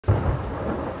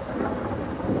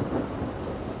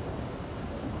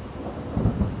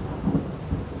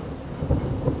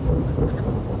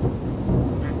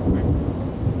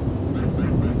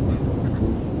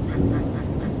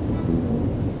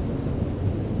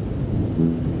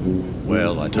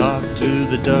Well, I talked to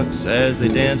the ducks as they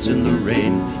dance in the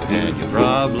rain, and you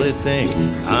probably think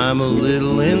I'm a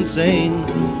little insane.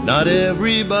 Not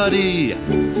everybody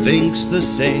thinks the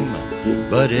same,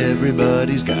 but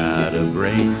everybody's got a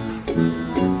brain.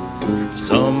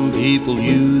 Some people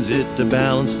use it to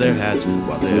balance their hats,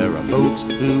 while there are folks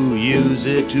who use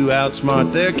it to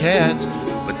outsmart their cats.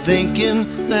 But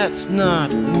thinking that's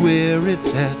not where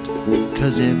it's at,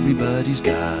 'cause everybody's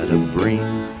got a brain.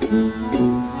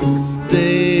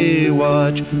 They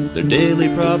watch their daily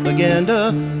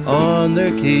propaganda on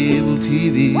their cable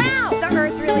TVs. Wow, the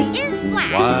earth really is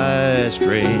flat. Why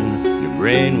strain your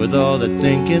brain with all the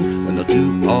thinking when they'll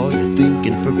do all your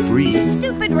thinking for free?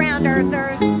 Stupid round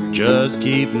earthers. Just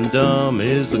keep 'em dumb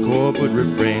is the corporate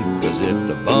refrain, 'cause if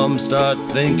the bums start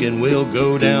thinking, we'll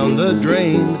go down the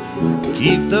drain.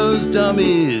 Keep those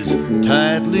dummies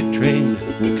tightly trained,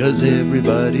 'cause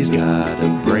everybody's got a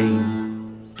brain.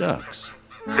 Ducks.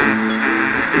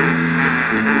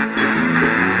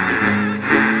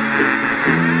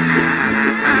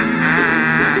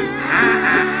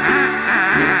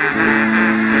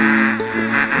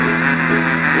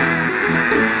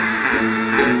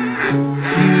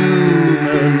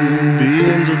 Human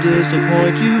beings will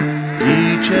disappoint you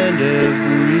each and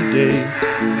every day.